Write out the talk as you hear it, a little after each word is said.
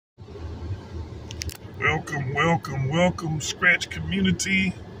Welcome, Scratch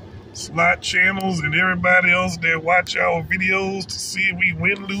community, slot channels, and everybody else that watch our videos to see if we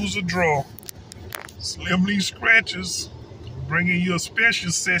win, lose, or draw. Slimly Scratchers, bringing you a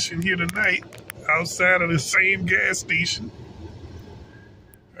special session here tonight outside of the same gas station.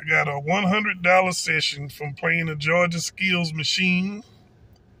 I got a $100 session from playing the Georgia Skills machine.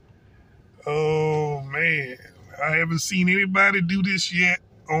 Oh man, I haven't seen anybody do this yet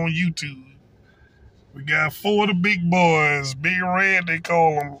on YouTube. We got 4 of the big boys, Big Red they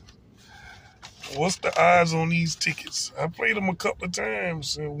call them. What's the odds on these tickets? I played them a couple of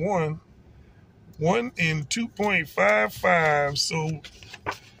times and won. 1 in 2.55, so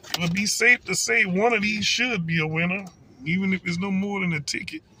it would be safe to say one of these should be a winner, even if it's no more than a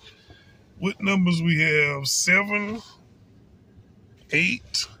ticket. What numbers we have? 7,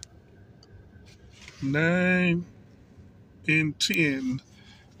 8, 9, and 10.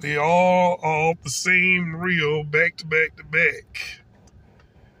 They all are off the same reel, back to back to back.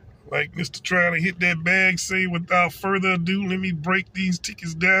 Like Mr. Trying to hit that bag say, without further ado, let me break these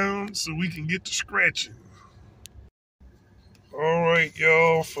tickets down so we can get to scratching. All right,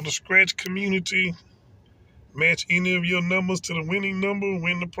 y'all, for the scratch community, match any of your numbers to the winning number,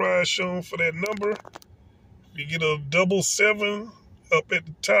 win the prize shown for that number. If you get a double 7 up at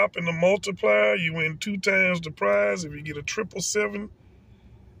the top in the multiplier, you win 2 times the prize. If you get a triple 7,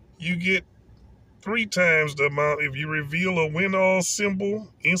 you get 3 times the amount. If you reveal a win all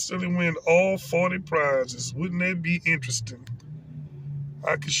symbol, instantly win all 40 prizes. Wouldn't that be interesting?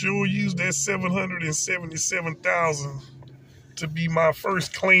 I could sure use that 777,000 to be my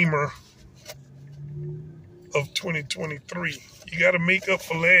first claimer of 2023. You got to make up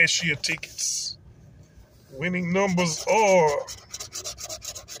for last year tickets. Winning numbers are,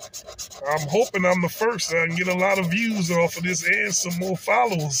 I'm hoping I'm the first so I can get a lot of views off of this and some more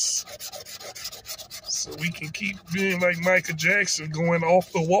followers, so we can keep being like Michael Jackson, going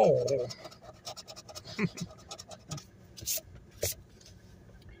off the wall.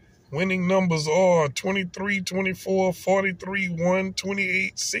 Winning numbers are 23, 24, 43, 1,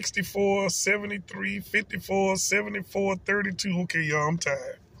 28, 64, 73, 54, 74, 32. Okay, y'all, I'm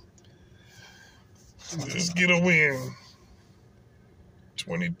tired. Let's get a win.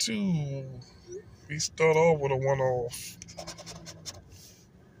 22. We start off with a 1-off.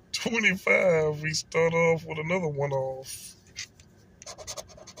 25, we start off with another 1-off.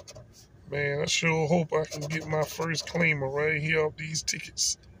 Man, I sure hope I can get my first claimer right here off these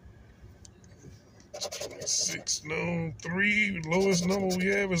tickets. 26, no, 3, lowest number we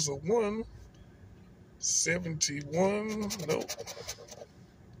have is a 1. 71, nope.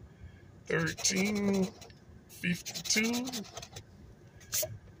 13, 52.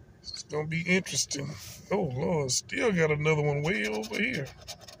 It's gonna be interesting. Oh Lord, still got another one way over here.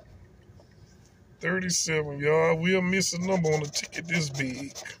 37, y'all. We'll miss a number on a ticket this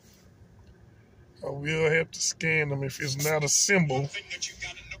big. I will have to scan them if it's not a symbol.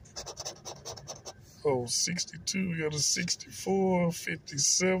 Oh, 62, we got a 64,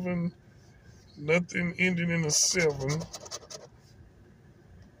 57, nothing ending in a 7.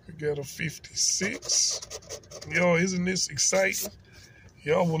 We got a 56. Y'all, isn't this exciting?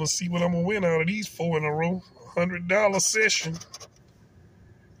 Y'all want to see what I'm going to win out of these 4 in a row? $100 session.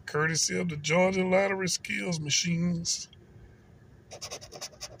 Courtesy of the Georgia Lottery Skills machines.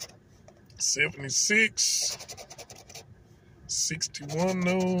 76. 61,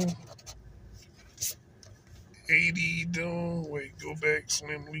 no. 80, no. Wait, go back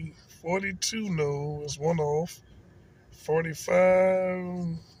slimly. 42, no. It's 1 off. 45,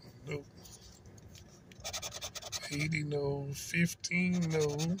 no. 80, no. 15,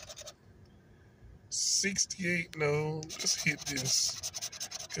 no. 68, no. Let's hit this.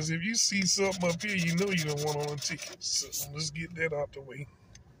 Because if you see something up here, you know you don't want on a ticket. So let's get that out the way.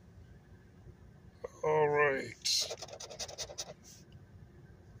 All right.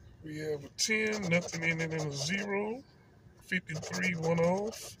 We have a 10, nothing ending in a 0. 53, 1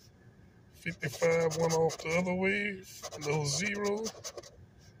 off. 55, 1 off the other way. No 0.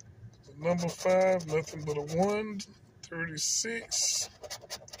 Number 5, nothing but a 1. 36.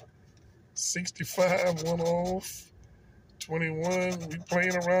 65, 1 off. 21, we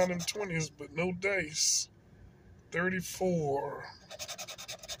playing around them 20s, but no dice. 34.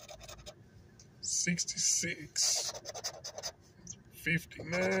 66.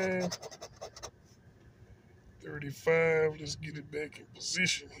 59. 35, let's get it back in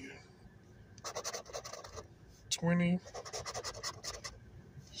position here. 20.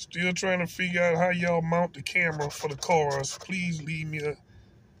 Still trying to figure out how y'all mount the camera for the cars. Please leave me a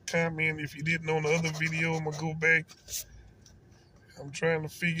comment if you didn't on the other video. I'm going to go back. I'm trying to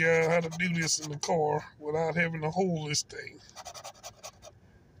figure out how to do this in the car without having to hold this thing.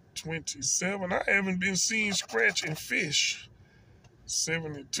 27. I haven't been seeing scratch and fish.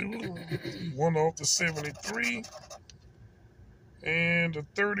 72. One off the 73. And the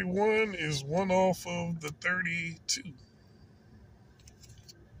 31 is one off of the 32.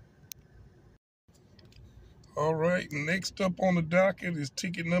 All right, next up on the docket is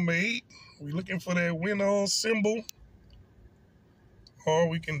ticket number 8. We're looking for that win all symbol. Or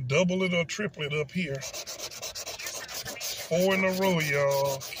we can double it or triple it up here. 4 in a row,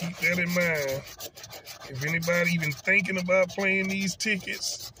 y'all. Keep that in mind. If anybody even thinking about playing these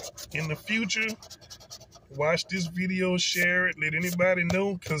tickets in the future, watch this video, share it, let anybody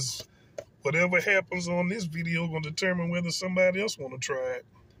know, because whatever happens on this video will determine whether somebody else want to try it.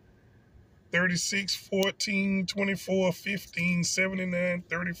 36, 14, 24, 15, 79,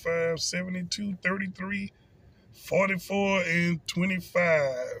 35, 72, 33, 44, and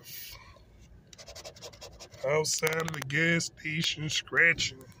 25. Outside of the gas station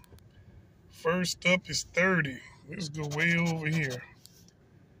scratching. First up is 30. Let's go way over here.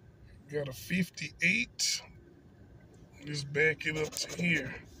 Got a 58. Let's back it up to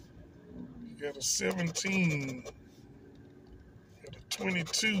here. Got a 17. Got a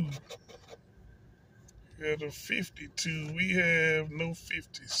 22. Got a 52. We have no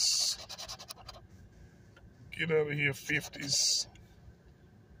 50s. Get out of here, 50s.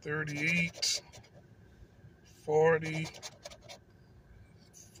 38. 40.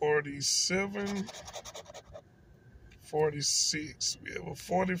 47. 46. We have a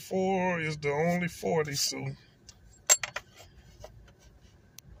 44 is the only 40, so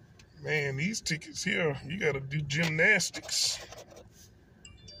man, these tickets here, you gotta do gymnastics.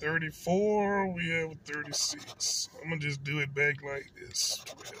 34, we have a 36. I'm gonna just do it back like this.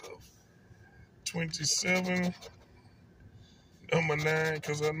 12. 27. Number 9,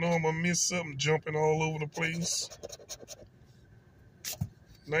 because I know I'm gonna miss something jumping all over the place.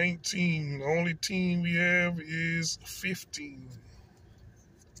 19, the only team we have is 15.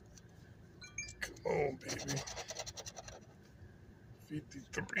 Come on, baby.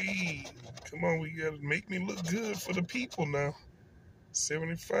 53. Come on, we gotta make me look good for the people now.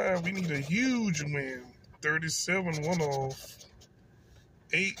 75, we need a huge win. 37, one off.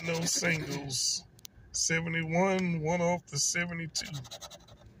 8, no singles. 71, one off the 72.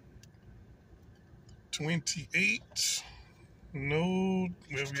 28. No,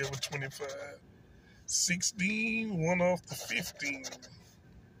 well, we have a 25. 16, one off the 15.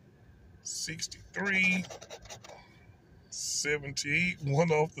 63. 78,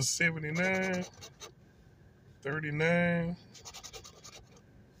 one off the 79. 39.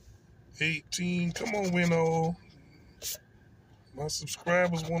 18. Come on, win all. My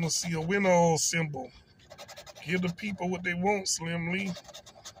subscribers want to see a win all symbol. Give the people what they want, Slim Lee.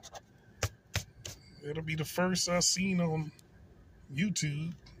 That'll be the first I seen on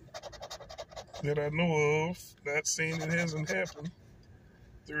YouTube that I know of. Not saying it hasn't happened.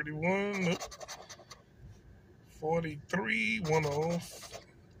 31, nope. 43, one off.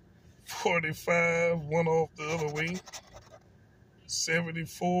 45, one off the other way.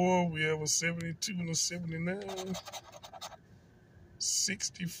 74, we have a 72 and a 79.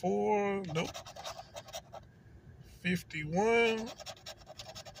 64, nope. 51.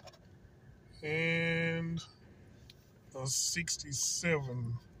 And a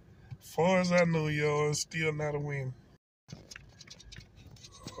 67. As far as I know, y'all, it's still not a win.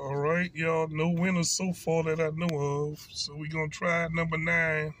 All right, y'all, no winners so far that I know of. So we're going to try number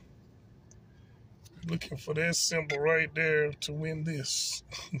 9. Looking for that symbol right there to win this.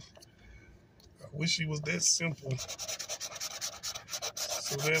 I wish it was that simple.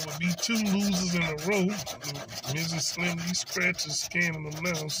 So that would be 2 losers in a row. Mrs. Slim Lee Scratch is scanning them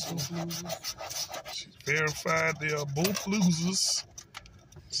now. So she's verified they are both losers.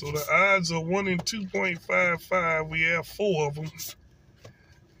 So the odds are 1 in 2.55. We have 4 of them.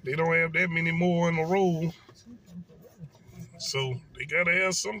 They don't have that many more in a row. So they got to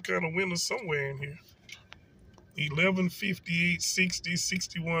have some kind of winner somewhere in here. 11, 58, 60,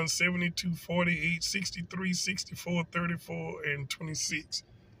 61, 72, 48, 63, 64, 34, and 26.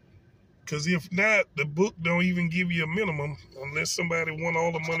 Because if not, the book don't even give you a minimum unless somebody won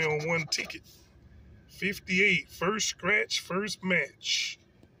all the money on one ticket. 58, first scratch, first match.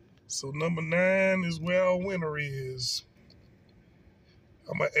 So number 9 is where our winner is.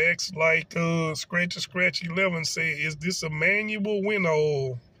 I'm going to ask like Scratch 11 say, is this a manual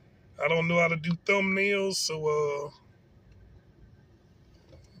winner? I don't know how to do thumbnails, so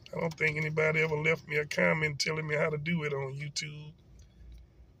I don't think anybody ever left me a comment telling me how to do it on YouTube.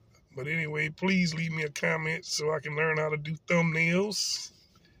 But anyway, please leave me a comment so I can learn how to do thumbnails.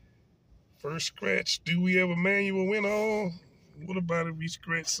 First scratch. Do we have a manual win all? What about if we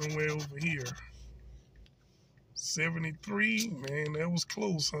scratch somewhere over here? 73. Man, that was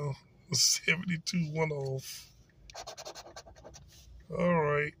close, huh? 72 one off. All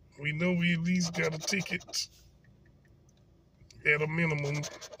right. We know we at least got a ticket at a minimum.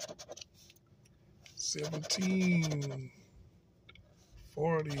 17.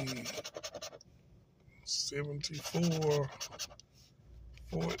 40. 74.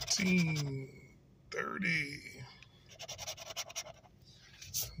 14. 30.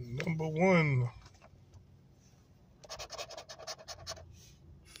 Number 1.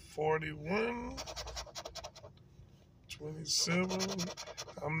 41. 27.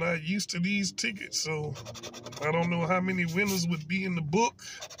 I'm not used to these tickets, so I don't know how many winners would be in the book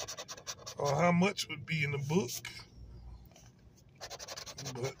or how much would be in the book.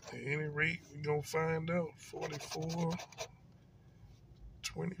 But at any rate, we're going to find out. 44.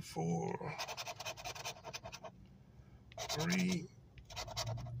 24. 3.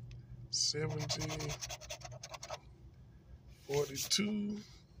 70. 42.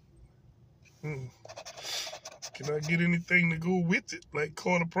 Can I get anything to go with it? Like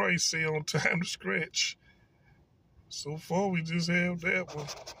quarter price, say on time to scratch. So far, we just have that one.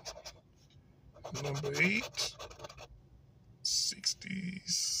 Number 8.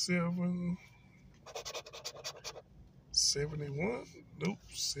 67. 71. Nope.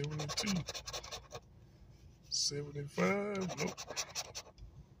 72. 75. Nope.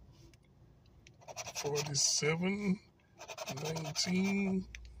 47. 19.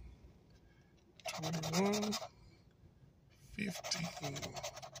 21. 15.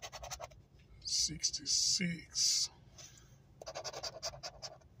 66.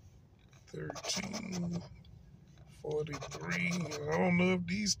 13. 43. I don't know if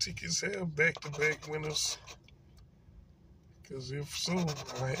these tickets have back-to-back winners. Because if so,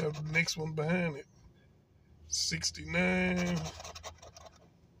 I have the next one behind it. 69.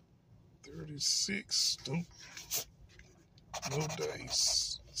 36. Nope. No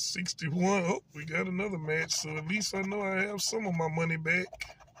dice. 61. Oh, we got another match. So at least I know I have some of my money back.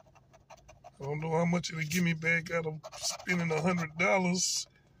 I don't know how much it'll give me back out of spending $100.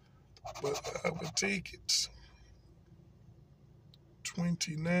 But I would take it.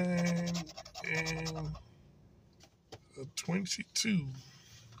 29 and a 22.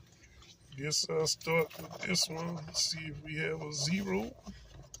 Guess I'll start with this one. See if we have a 0.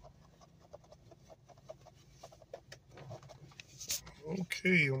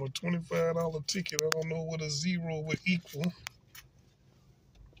 Okay, on a $25 ticket, I don't know what a 0 would equal.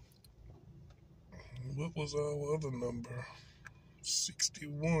 What was our other number?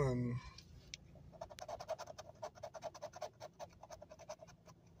 61.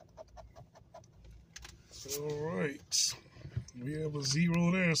 All right. We have a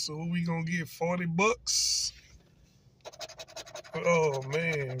 0 there, so we gonna get 40 bucks. Oh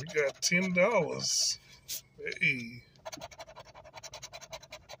man, we got $10. Hey.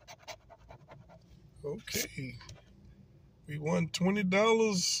 Okay. We won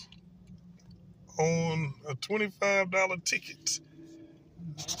 $20 on a $25 ticket.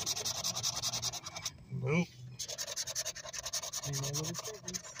 Nope.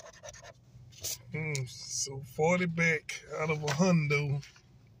 So 40 back out of $100.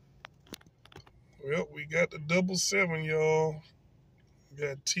 Well, we got the double 7, y'all. We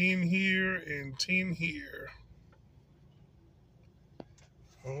got 10 here and 10 here.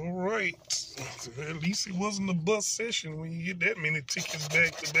 All right. At least it wasn't a bus session when you get that many tickets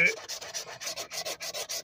back to back.